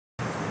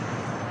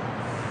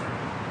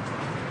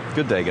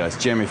Good day, guys.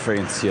 Jeremy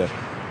Fragrance here.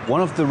 One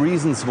of the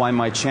reasons why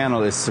my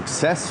channel is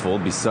successful,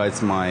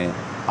 besides my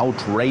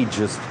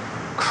outrageous,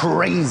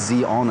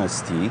 crazy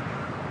honesty,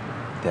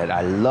 that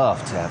I love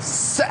to have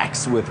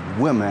sex with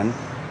women,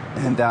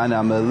 and then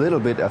I'm a little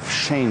bit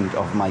ashamed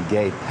of my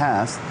gay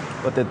past,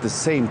 but at the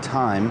same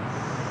time,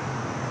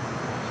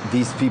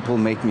 these people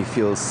make me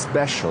feel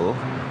special.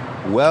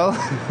 Well,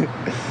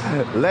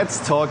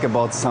 let's talk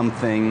about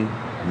something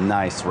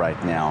nice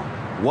right now.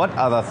 What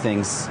other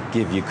things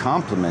give you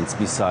compliments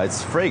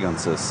besides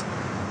fragrances?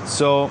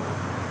 So,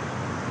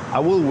 I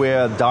will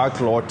wear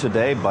Dark Lord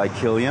today by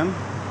Kilian.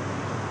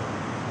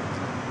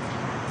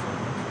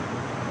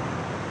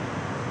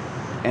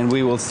 And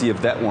we will see if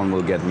that one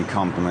will get me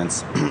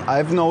compliments.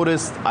 I've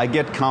noticed I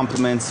get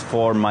compliments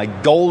for my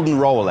golden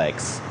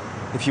Rolex.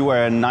 If you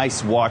wear a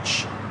nice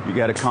watch, you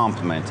get a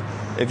compliment.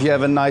 If you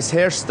have a nice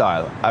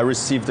hairstyle, I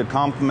received a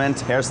compliment.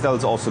 Hairstyle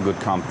is also a good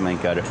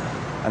compliment.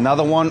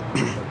 Another one,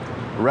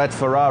 red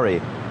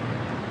Ferrari.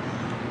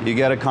 You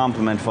get a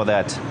compliment for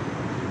that.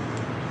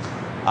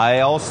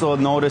 I also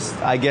noticed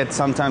I get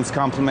sometimes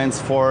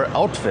compliments for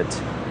outfit.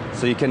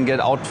 So you can get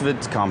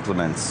outfit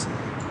compliments.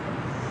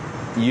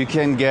 You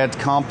can get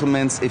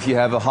compliments if you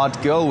have a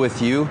hot girl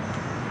with you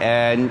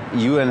and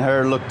you and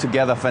her look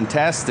together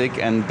fantastic,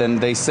 and then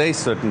they say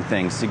certain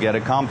things. You get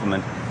a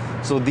compliment.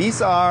 So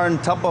these are,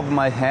 on top of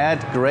my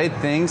head, great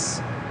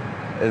things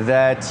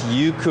that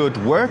you could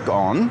work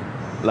on.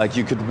 Like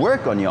you could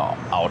work on your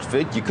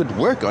outfit, you could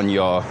work on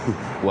your,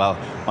 well,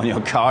 on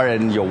your car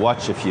and your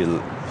watch if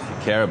you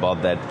care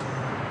about that.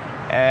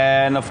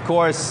 And of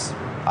course,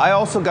 I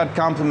also got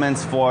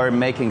compliments for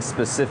making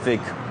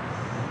specific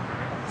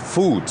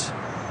food.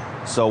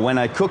 So when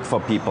I cook for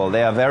people,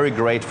 they are very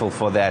grateful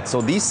for that. So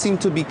these seem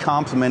to be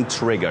compliment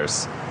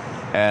triggers.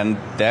 And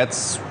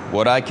that's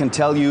what I can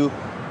tell you.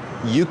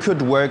 You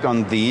could work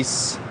on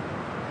these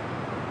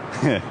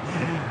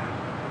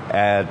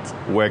and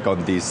work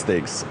on these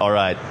things. All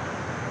right.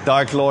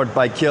 Dark Lord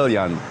by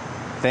Kilian.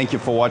 Thank you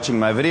for watching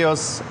my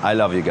videos. I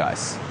love you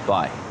guys.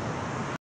 Bye.